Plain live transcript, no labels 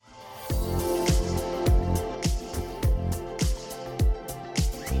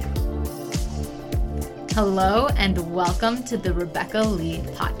Hello and welcome to the Rebecca Lee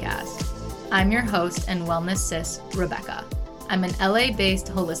podcast. I'm your host and wellness sis, Rebecca. I'm an LA-based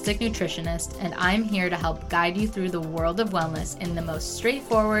holistic nutritionist, and I'm here to help guide you through the world of wellness in the most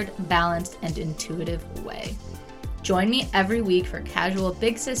straightforward, balanced, and intuitive way. Join me every week for casual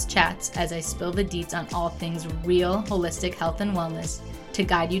big sis chats as I spill the deets on all things real holistic health and wellness to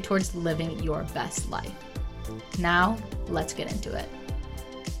guide you towards living your best life. Now, let's get into it.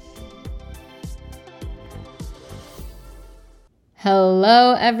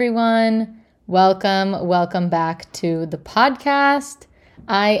 Hello, everyone. Welcome back to the podcast.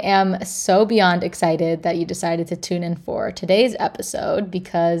 I am so beyond excited that you decided to tune in for today's episode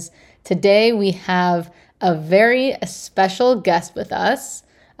because today we have a very special guest with us.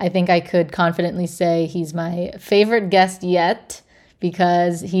 I think I could confidently say he's my favorite guest yet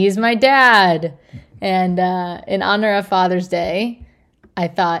because he's my dad. And in honor of Father's Day, I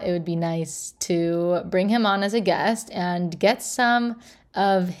thought it would be nice to bring him on as a guest and get some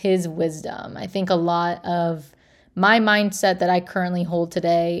of his wisdom. I think a lot of my mindset that I currently hold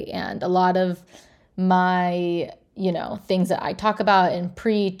today and a lot of my, things that I talk about and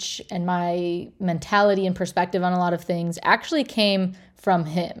preach and my mentality and perspective on a lot of things actually came from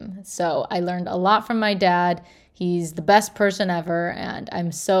him. So I learned a lot from my dad. He's the best person ever, and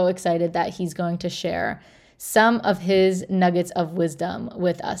I'm so excited that he's going to share some of his nuggets of wisdom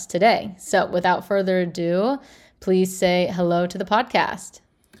with us today. So without further ado, please say hello to the podcast.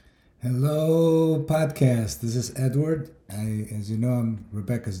 Hello, podcast. This is Edward. As you know, I'm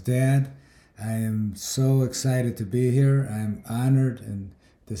Rebecca's dad. I am so excited to be here. I'm honored, and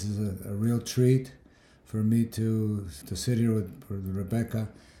this is a real treat for me to sit here with Rebecca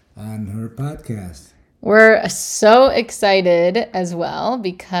on her podcast. We're so excited as well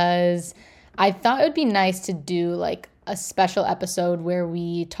because I thought it would be nice to do like a special episode where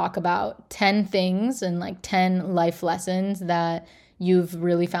we talk about 10 things and like 10 life lessons that you've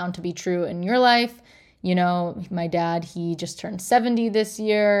really found to be true in your life. You know, my dad, he just turned 70 this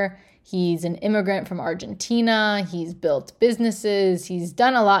year. He's an immigrant from Argentina. He's built businesses. He's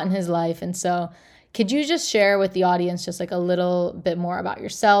done a lot in his life. And so could you just share with the audience just like a little bit more about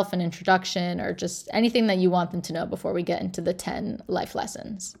yourself, an introduction, or just anything that you want them to know before we get into the 10 life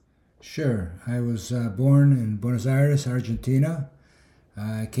lessons? Sure. I was born in Buenos Aires, Argentina.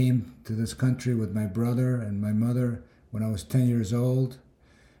 I came to this country with my brother and my mother when I was 10 years old.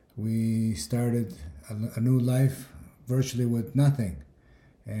 We started a new life virtually with nothing.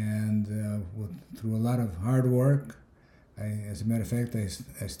 And through a lot of hard work, as a matter of fact,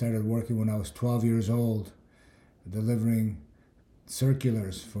 I started working when I was 12 years old, delivering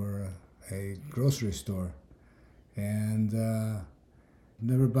circulars for a grocery store. And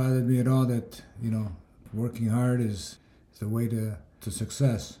never bothered me at all that, working hard is the way to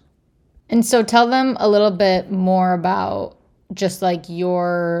success. And so tell them a little bit more about just like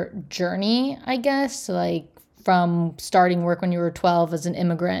your journey, I guess, like from starting work when you were 12 as an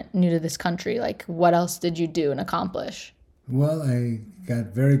immigrant new to this country. Like what else did you do and accomplish? Well, I got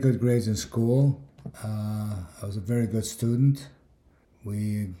very good grades in school. I was a very good student.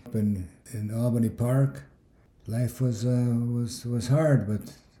 We've been in Albany Park. Life was hard,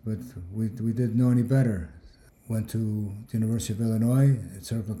 but we didn't know any better. Went to the University of Illinois at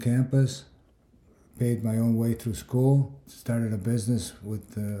Circle Campus. Paid my own way through school. Started a business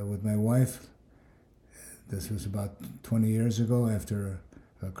with my wife. This was about 20 years ago. After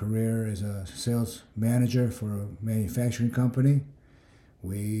a career as a sales manager for a manufacturing company,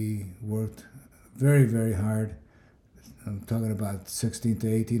 we worked very, very hard. I'm talking about 16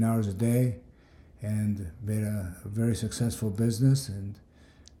 to 18 hours a day. And made a very successful business, and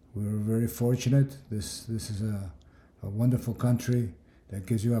we were very fortunate. This is a wonderful country that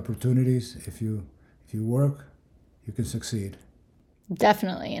gives you opportunities. If you work, you can succeed.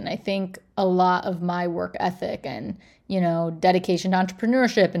 Definitely. And I think a lot of my work ethic and, dedication to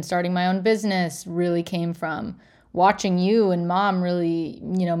entrepreneurship and starting my own business really came from watching you and mom really,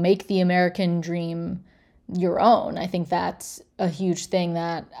 make the American dream your own. I think that's a huge thing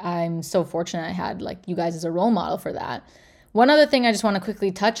that I'm so fortunate I had like you guys as a role model for that. One other thing I just want to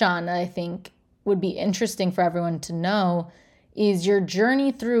quickly touch on that I think would be interesting for everyone to know is your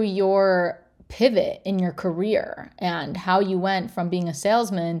journey through your pivot in your career and how you went from being a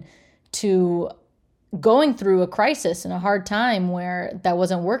salesman to going through a crisis and a hard time where that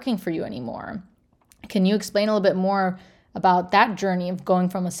wasn't working for you anymore. Can you explain a little bit more about that journey of going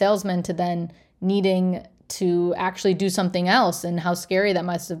from a salesman to then needing to actually do something else and how scary that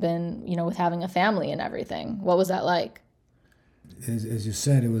must have been, with having a family and everything? What was that like? As you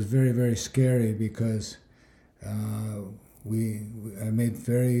said, it was very, very scary because I made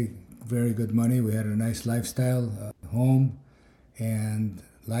very very good money. We had a nice lifestyle, home and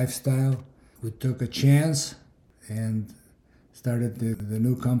lifestyle. We took a chance and started the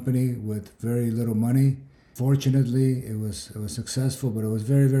new company with very little money. Fortunately, it was successful, but it was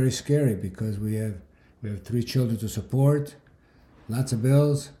very, very scary because we have 3 children to support, lots of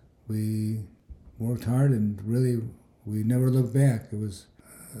bills. We worked hard and really we never looked back. It was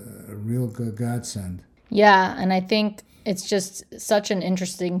a real godsend. Yeah, and I think it's just such an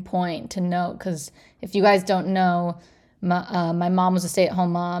interesting point to note because if you guys don't know, my mom was a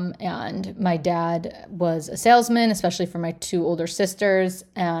stay-at-home mom and my dad was a salesman, especially for my 2 older sisters.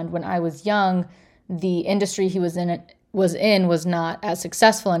 And when I was young, the industry he was in was not as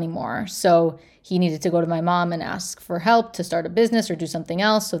successful anymore. So he needed to go to my mom and ask for help to start a business or do something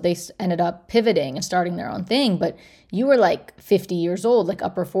else. So they ended up pivoting and starting their own thing. But you were like 50 years old, like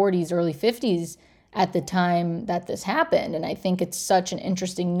upper 40s, early 50s at the time that this happened. And I think it's such an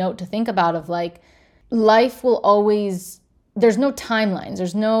interesting note to think about of like, life will always, there's no timelines.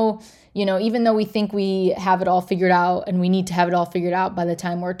 There's no, even though we think we have it all figured out and we need to have it all figured out by the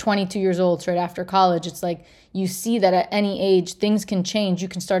time we're 22 years old, straight after college, it's like you see that at any age, things can change. You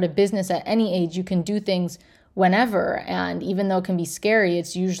can start a business at any age. You can do things whenever. And even though it can be scary,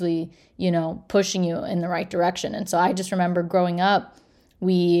 it's usually, pushing you in the right direction. And so I just remember growing up,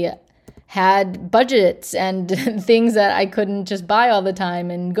 we had budgets and things that I couldn't just buy all the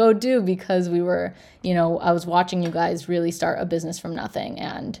time and go do because we were, I was watching you guys really start a business from nothing.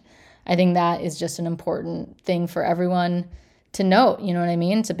 And I think that is just an important thing for everyone to note. You know what I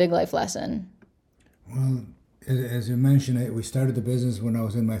mean? It's a big life lesson. Well, as you mentioned, we started the business when I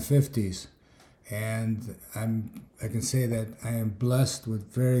was in my 50s. And I can say that I am blessed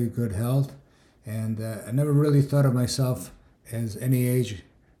with very good health. And I never really thought of myself as any age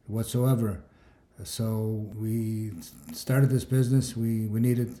whatsoever. So we started this business. We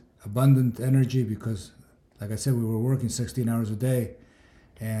needed abundant energy because, like I said, we were working 16 hours a day,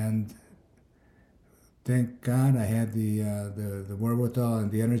 and thank God I had the wherewithal and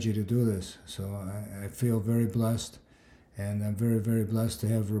the energy to do this. So I feel very blessed, and I'm very, very blessed to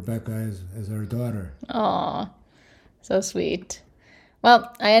have Rebecca as our daughter. Aw, so sweet.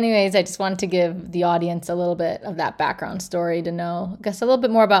 Well, I just wanted to give the audience a little bit of that background story to know, I guess, a little bit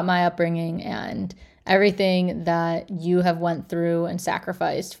more about my upbringing and everything that you have went through and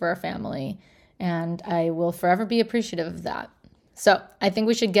sacrificed for our family. And I will forever be appreciative of that. So I think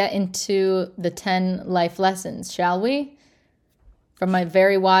we should get into the 10 life lessons, shall we? From my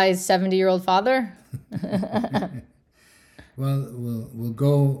very wise 70-year-old father. Well, we'll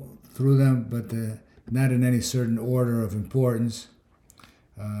go through them, but not in any certain order of importance.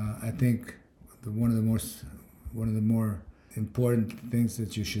 I think one of the more important things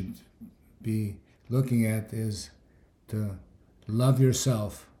that you should be looking at is to love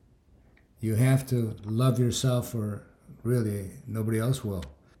yourself. You have to love yourself, or really nobody else will.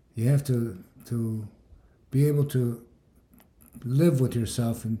 You have to be able to live with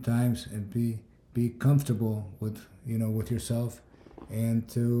yourself in times and be comfortable with yourself, and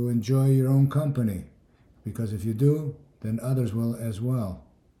to enjoy your own company, because if you do, then others will as well.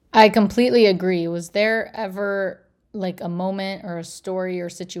 I completely agree. Was there ever like a moment or a story or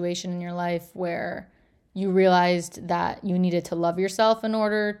situation in your life where you realized that you needed to love yourself in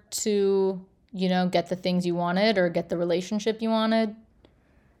order to, get the things you wanted or get the relationship you wanted?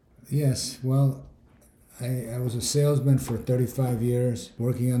 Yes. Well, I was a salesman for 35 years,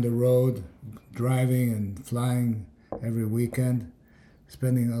 working on the road, driving and flying every weekend,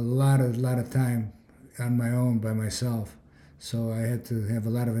 spending a lot of time on my own by myself. So I had to have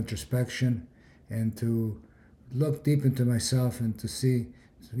a lot of introspection and to look deep into myself and to see,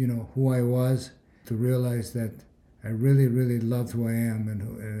 who I was, to realize that I really, really loved who I am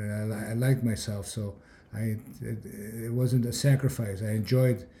and I liked myself. So it wasn't a sacrifice. I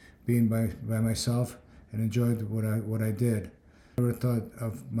enjoyed being by myself and enjoyed what I did. I never thought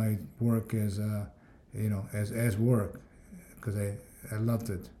of my work as as work, because I loved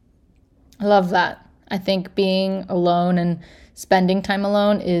it. I love that. I think being alone and spending time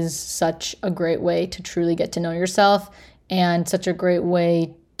alone is such a great way to truly get to know yourself, and such a great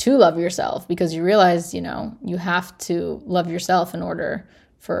way to love yourself, because you realize, you have to love yourself in order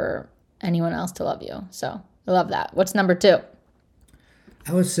for anyone else to love you. So I love that. What's number 2?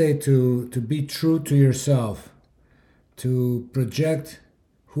 I would say to be true to yourself, to project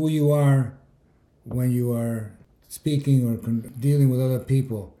who you are when you are speaking or dealing with other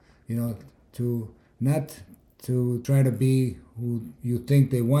people, to not to try to be who you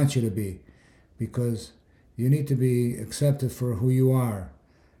think they want you to be, because you need to be accepted for who you are.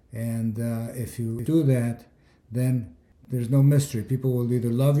 And if you do that, then there's no mystery. People will either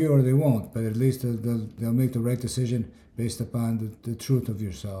love you or they won't, but at least they'll make the right decision based upon the truth of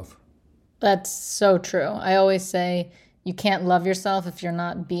yourself. That's so true. I always say you can't love yourself if you're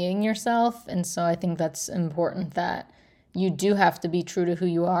not being yourself. And so I think that's important that you do have to be true to who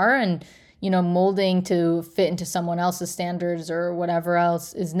you are. And, molding to fit into someone else's standards or whatever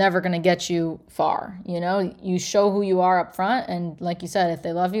else is never going to get you far. You show who you are up front. And like you said, if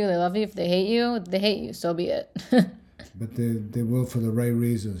they love you, they love you. If they hate you, they hate you. So be it. But they will for the right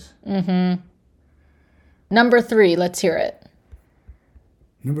reasons. Mm-hmm. Number 3, let's hear it.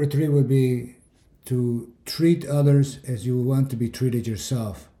 Number 3 would be to treat others as you want to be treated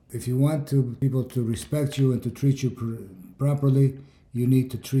yourself. If you want people to respect you and to treat you properly, you need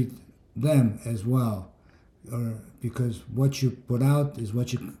to treat them as well. Because what you put out is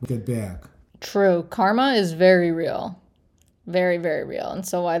what you get back. True. Karma is very real. Very, very real. And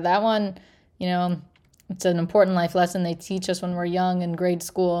so why that one, it's an important life lesson they teach us when we're young in grade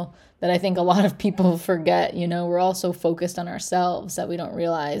school that I think a lot of people forget. We're all so focused on ourselves that we don't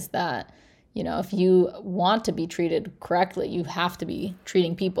realize that, if you want to be treated correctly, you have to be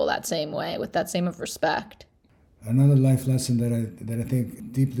treating people that same way with that same of respect. Another life lesson that I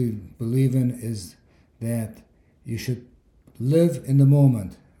think deeply believe in is that you should live in the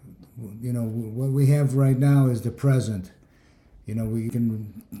moment. What we have right now is the present. We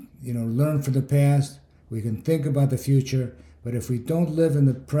can, learn from the past. We can think about the future. But if we don't live in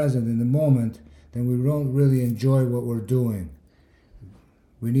the present, in the moment, then we won't really enjoy what we're doing.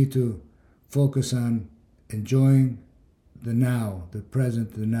 We need to focus on enjoying the now, the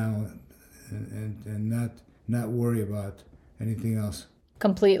present, the now, and not worry about anything else.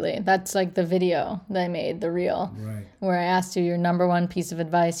 Completely. That's like the video that I made, the reel, right, where I asked you your number one piece of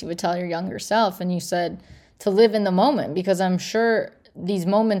advice you would tell your younger self, and you said to live in the moment, because I'm sure these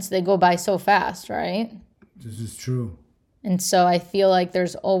moments, they go by so fast, right? This is true. And so I feel like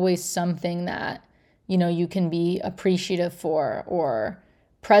there's always something that, you can be appreciative for or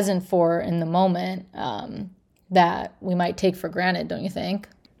present for in the moment that we might take for granted, don't you think?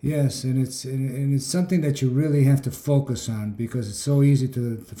 Yes, and it's something that you really have to focus on, because it's so easy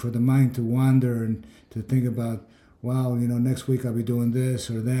for the mind to wander and to think about, wow, next week I'll be doing this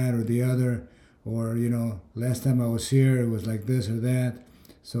or that or the other, or last time I was here it was like this or that.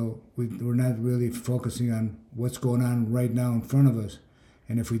 So we're not really focusing on what's going on right now in front of us.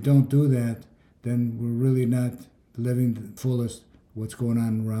 And if we don't do that, then we're really not living the fullest what's going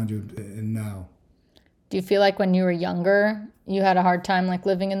on around you and now. Do you feel like when you were younger, you had a hard time like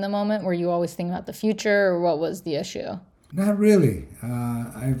living in the moment? Were you always thinking about the future, or what was the issue? Not really.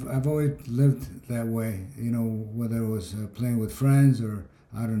 I've always lived that way, whether it was playing with friends or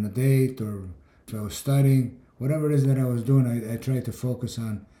out on a date or if I was studying. Whatever it is that I was doing, I tried to focus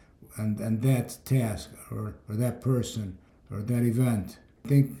on that task or that person or that event. I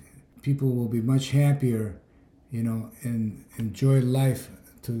think people will be much happier, and enjoy life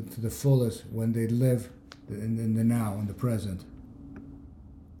to the fullest when they live in the now, in the present.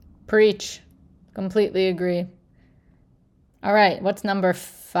 Preach. Completely agree. All right, what's number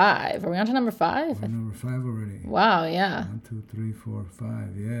 5? Are we on to number 5? We're number 5 already. Wow, yeah. 1, 2, 3, 4,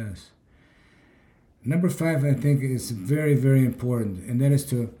 5, yes. Number 5, I think, is very, very important, and that is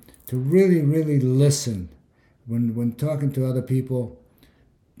to really, really listen when talking to other people,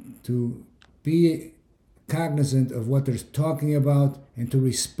 to be cognizant of what they're talking about and to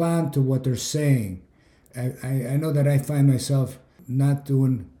respond to what they're saying. I know that I find myself not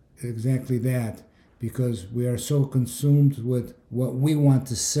doing exactly that, because we are so consumed with what we want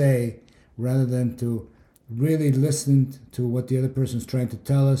to say rather than to really listen to what the other person's trying to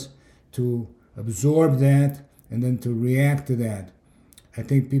tell us, to absorb that, and then to react to that. I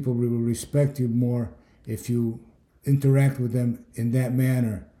think people will respect you more if you interact with them in that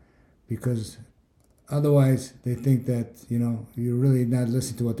manner, because otherwise they think that, you're really not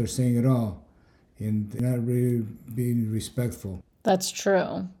listening to what they're saying at all and not really being respectful. That's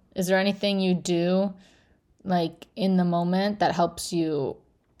true. Is there anything you do like in the moment that helps you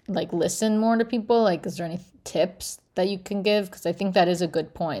like listen more to people? Like, is there any tips that you can give? Because I think that is a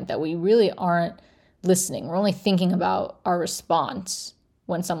good point, that we really aren't listening. We're only thinking about our response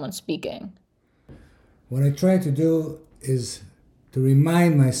when someone's speaking. What I try to do is to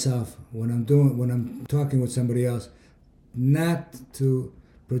remind myself when I'm talking with somebody else, not to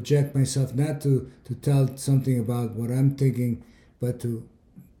project myself, not to tell something about what I'm thinking, but to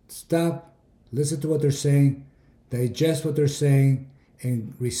stop, listen to what they're saying, digest what they're saying,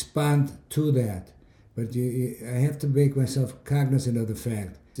 and respond to that. But I have to make myself cognizant of the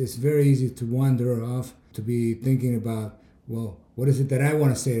fact. It's very easy to wander off, to be thinking about, well, what is it that I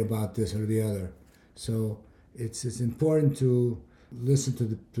want to say about this or the other? So it's important to listen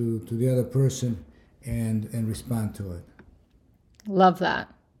to the other person and respond to it. Love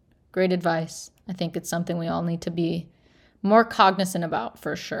that. Great advice. I think it's something we all need to be more cognizant about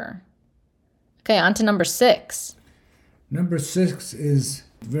for sure. Okay, on to number 6. Number 6 is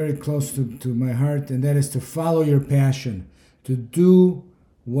very close to my heart, and that is to follow your passion, to do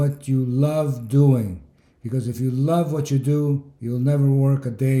what you love doing. Because if you love what you do, you'll never work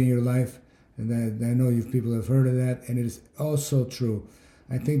a day in your life. And I know you people have heard of that, and it is also true.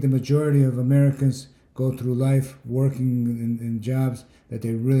 I think the majority of Americans go through life working in jobs that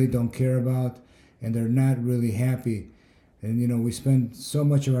they really don't care about, and they're not really happy. And we spend so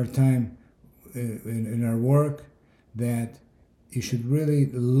much of our time in our work that you should really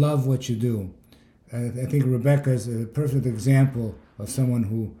love what you do. I think Rebecca is a perfect example of someone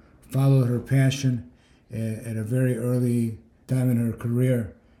who followed her passion at a very early time in her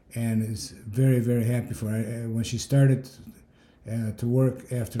career, and is very, very happy for her. When she started to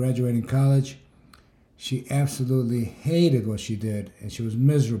work after graduating college, she absolutely hated what she did, and she was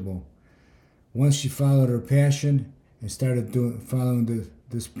miserable. Once she followed her passion and started following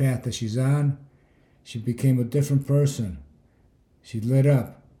this path that she's on, she became a different person. She lit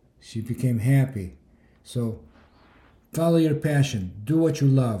up. She became happy. So follow your passion. Do what you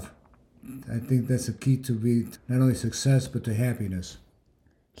love. I think that's the key to be not only success, but to happiness.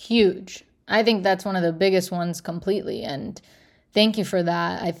 Huge. I think that's one of the biggest ones completely. And thank you for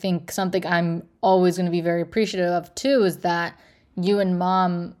that. I think something I'm always going to be very appreciative of too is that you and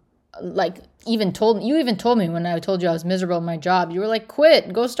Mom even told me when I told you I was miserable in my job, you were like,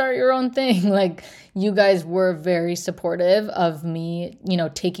 quit, go start your own thing. Like, you guys were very supportive of me,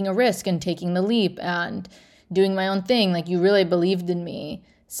 taking a risk and taking the leap and doing my own thing. Like, you really believed in me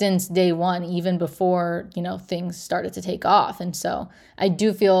since day one, even before, things started to take off. And so I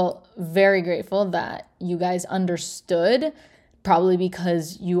do feel very grateful that you guys understood, probably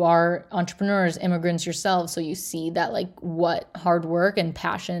because you are entrepreneurs, immigrants yourselves. So you see that what hard work and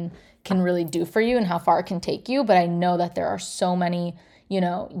passion can really do for you and how far it can take you. But I know that there are so many,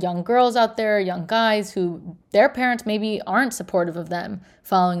 young girls out there, young guys who their parents maybe aren't supportive of them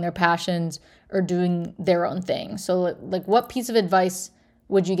following their passions or doing their own thing. So what piece of advice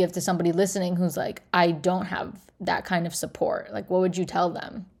would you give to somebody listening who's like, I don't have that kind of support? What would you tell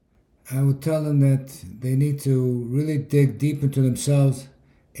them? I would tell them that they need to really dig deep into themselves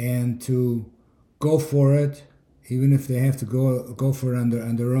and to go for it, even if they have to go for it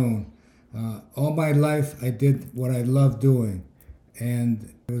on their own. All my life, I did what I loved doing,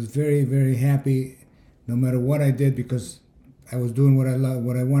 and I was very, very happy no matter what I did, because I was doing what I loved,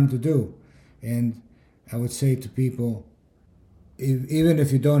 what I wanted to do. And I would say to people, even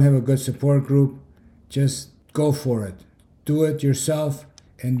if you don't have a good support group, just go for it. Do it yourself,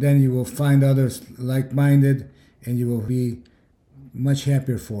 and then you will find others like-minded, and you will be much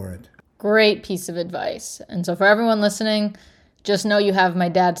happier for it. Great piece of advice. And so for everyone listening, just know you have my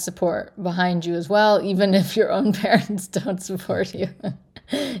dad's support behind you as well. Even if your own parents don't support you,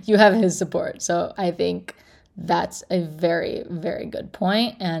 you have his support. So I think that's a very, very good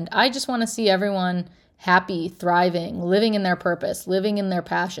point. And I just want to see everyone happy, thriving, living in their purpose, living in their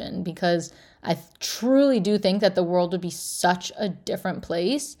passion, because I truly do think that the world would be such a different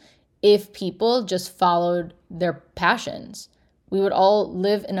place if people just followed their passions. We would all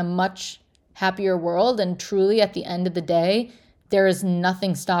live in a much happier world, and truly at the end of the day, there is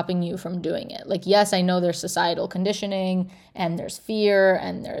nothing stopping you from doing it. Yes, I know there's societal conditioning and there's fear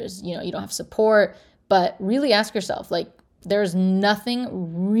and there's, you don't have support, but really ask yourself, there's nothing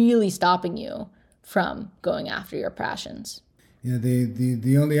really stopping you from going after your passions. Yeah,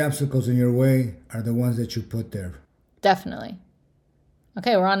 the only obstacles in your way are the ones that you put there. Definitely.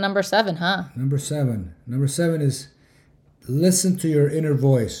 Okay, we're on number 7, huh? Number 7 is listen to your inner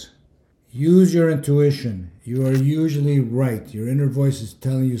voice. Use your intuition. You are usually right. Your inner voice is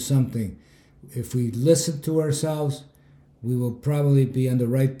telling you something. If we listen to ourselves, we will probably be on the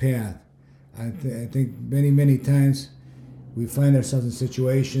right path. I think many times we find ourselves in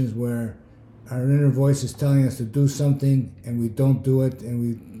situations where our inner voice is telling us to do something and we don't do it,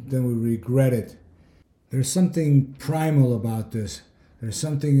 and then we regret it. There's something primal about this. There's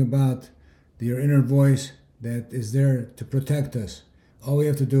something about your inner voice that is there to protect us. All we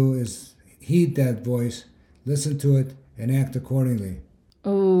have to do is heed that voice, listen to it, and act accordingly.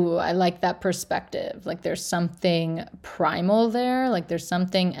 Ooh, I like that perspective. There's something primal there. There's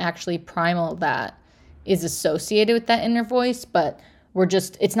something actually primal that is associated with that inner voice, but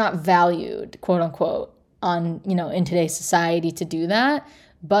it's not valued, quote unquote, in today's society to do that.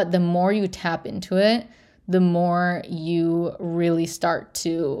 But the more you tap into it, the more you really start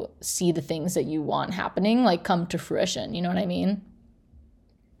to see the things that you want happening, like come to fruition. You know what I mean?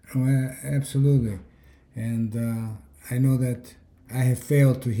 Oh, absolutely. And I know that I have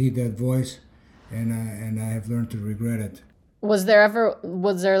failed to heed that voice, and I have learned to regret it. Was there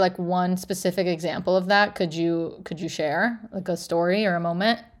like one specific example of that? Could you share like a story or a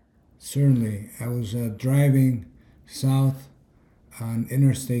moment? Certainly, I was driving south on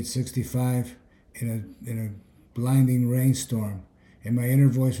Interstate 65 in a blinding rainstorm, and my inner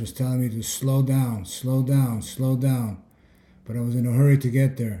voice was telling me to slow down, slow down, slow down. But I was in a hurry to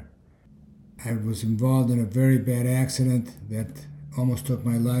get there. I was involved in a very bad accident that almost took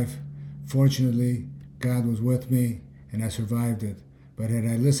my life. Fortunately, God was with me and I survived it. But had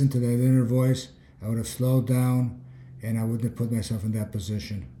I listened to that inner voice, I would have slowed down and I wouldn't have put myself in that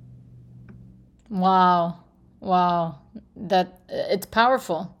position. Wow. Wow. It's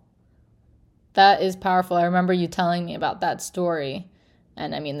powerful. That is powerful. I remember you telling me about that story.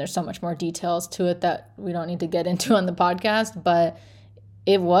 And I mean, there's so much more details to it that we don't need to get into on the podcast, but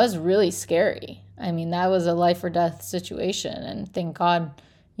it was really scary. I mean, that was a life or death situation. And thank God,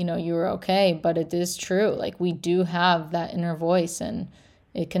 you were okay. But it is true. Like, we do have that inner voice and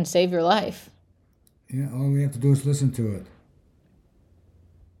it can save your life. Yeah, all we have to do is listen to it.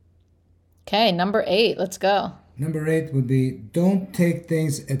 Okay, number 8. Let's go. Number 8 would be, don't take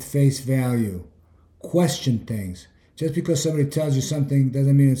things at face value. Question things. Just because somebody tells you something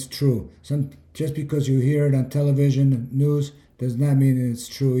doesn't mean it's true. Just because you hear it on television, news, does not mean it's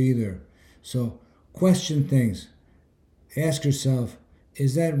true either. So question things. Ask yourself,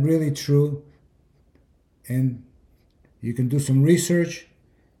 is that really true? And you can do some research.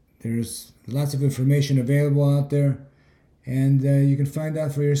 There's lots of information available out there. And you can find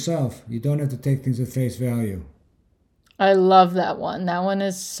out for yourself. You don't have to take things at face value. I love that one. That one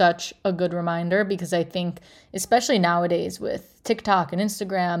is such a good reminder because I think, especially nowadays with TikTok and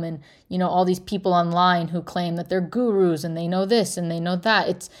Instagram and, all these people online who claim that they're gurus and they know this and they know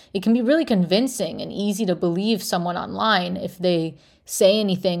that, it can be really convincing and easy to believe someone online if they say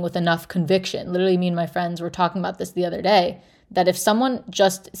anything with enough conviction. Literally, me and my friends were talking about this the other day, that if someone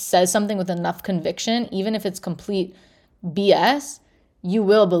just says something with enough conviction, even if it's complete BS, you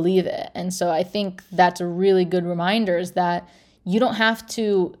will believe it. And so I think that's a really good reminder, is that you don't have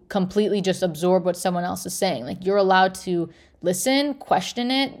to completely just absorb what someone else is saying. Like, you're allowed to listen,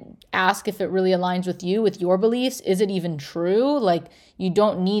 question it, ask if it really aligns with you, with your beliefs. Is it even true? Like, you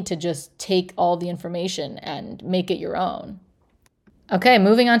don't need to just take all the information and make it your own. Okay,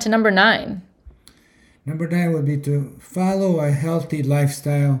 moving on to number 9. Number 9 would be to follow a healthy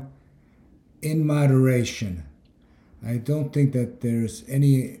lifestyle in moderation. I don't think that there's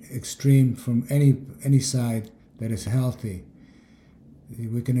any extreme from any side that is healthy.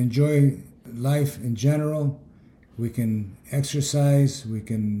 We can enjoy life in general. We can exercise. We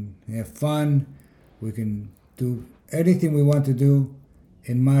can have fun. We can do anything we want to do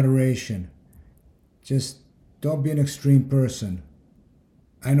in moderation. Just don't be an extreme person.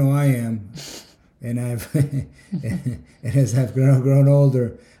 I know I am. And and as I've grown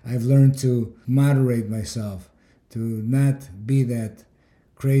older, I've learned to moderate myself, to not be that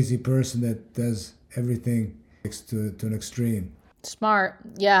crazy person that does everything to an extreme. Smart.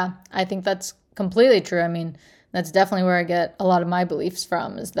 Yeah, I think that's completely true. I mean, that's definitely where I get a lot of my beliefs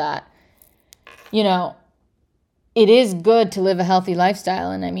from, is that, it is good to live a healthy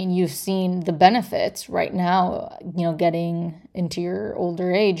lifestyle. And I mean, you've seen the benefits right now, getting into your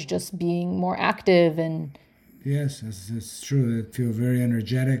older age, just being more active and... Yes, it's true. I feel very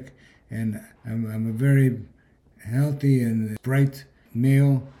energetic, and I'm a very healthy and bright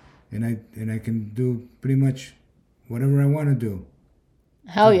male, and I can do pretty much whatever I want to do.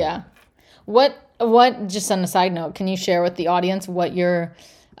 Hell yeah. What just on a side note, can you share with the audience what your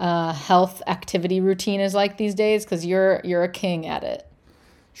health activity routine is like these days? Because you're a king at it.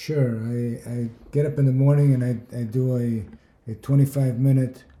 Sure. I get up in the morning and I do a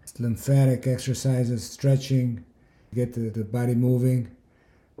 25-minute lymphatic exercises, stretching, get the body moving.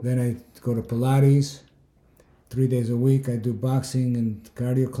 Then I go to Pilates. 3 days a week I do boxing and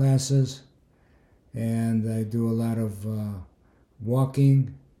cardio classes. And I do a lot of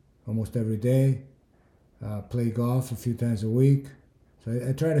walking almost every day. Play golf a few times a week. So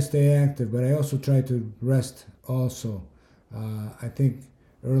I try to stay active, but I also try to rest also. I think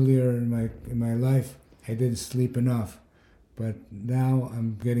earlier in my life I didn't sleep enough. But now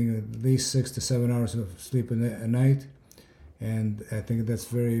I'm getting at least 6 to 7 hours of sleep a night, and I think that's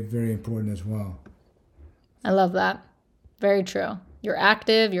very, very important as well. I love that. Very true. You're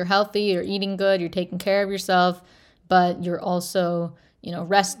active, you're healthy, you're eating good, you're taking care of yourself, but you're also,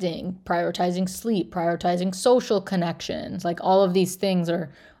 resting, prioritizing sleep, prioritizing social connections. Like all of these things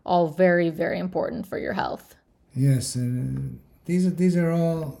are all very, very important for your health. Yes, and these are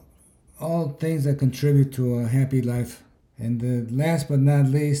all things that contribute to a happy life. And last but not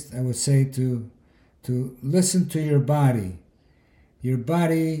least, I would say to listen to your body. Your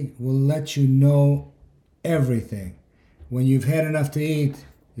body will let you know everything. When you've had enough to eat,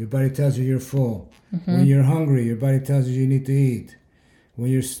 your body tells you you're full. Mm-hmm. When you're hungry, your body tells you need to eat. When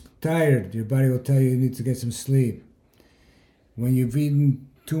you're tired, your body will tell you need to get some sleep. When you've eaten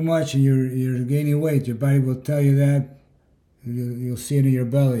too much and you're gaining weight, your body will tell you that. You'll see it in your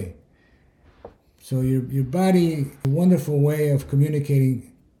belly. So your body, a wonderful way of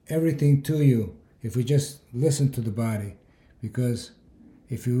communicating everything to you if we just listen to the body. Because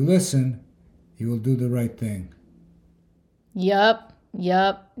if you listen, you will do the right thing. Yep.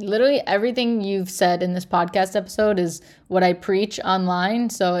 Literally everything you've said in this podcast episode is what I preach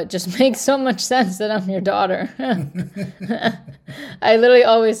online. So it just makes so much sense that I'm your daughter. I literally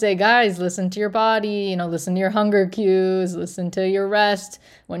always say, guys, listen to your body, listen to your hunger cues, listen to your rest,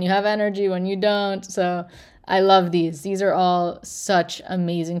 when you have energy, when you don't. So I love these. These are all such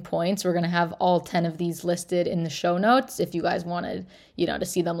amazing points. We're going to have all 10 of these listed in the show notes if you guys wanted, to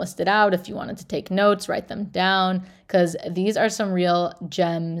see them listed out. If you wanted to take notes, write them down, because these are some real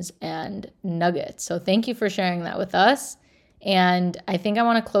gems and nuggets. So thank you for sharing that with us. And I think I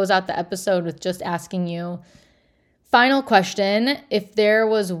want to close out the episode with just asking you, final question, if there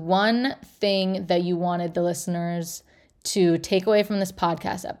was one thing that you wanted the listeners to take away from this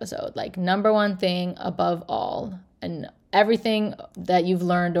podcast episode, like number one thing above all and everything that you've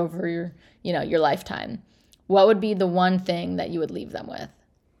learned over your lifetime, what would be the one thing that you would leave them with?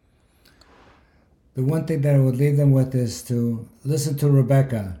 The one thing that I would leave them with is to listen to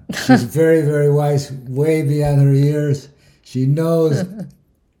Rebecca. She's very, very wise, way beyond her years. She knows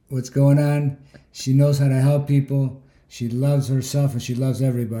what's going on. She knows how to help people. She loves herself and she loves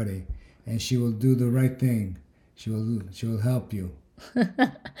everybody. And she will do the right thing. She will help you.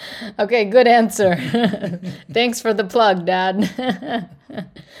 Okay, good answer. Thanks for the plug, Dad. That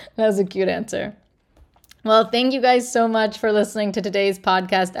was a cute answer. Well, thank you guys so much for listening to today's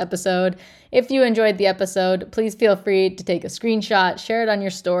podcast episode. If you enjoyed the episode, please feel free to take a screenshot, share it on your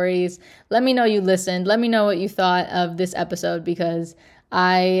stories. Let me know you listened. Let me know what you thought of this episode, because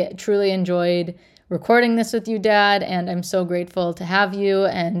I truly enjoyed recording this with you, Dad, and I'm so grateful to have you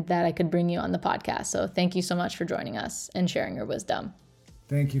and that I could bring you on the podcast. So thank you so much for joining us and sharing your wisdom.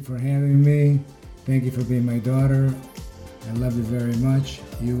 Thank you for having me. Thank you for being my daughter. I love you very much.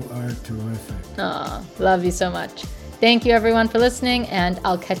 You are terrific. Aw, love you so much. Thank you everyone for listening, and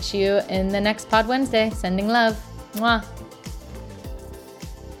I'll catch you in the next Pod Wednesday. Sending love. Mwah.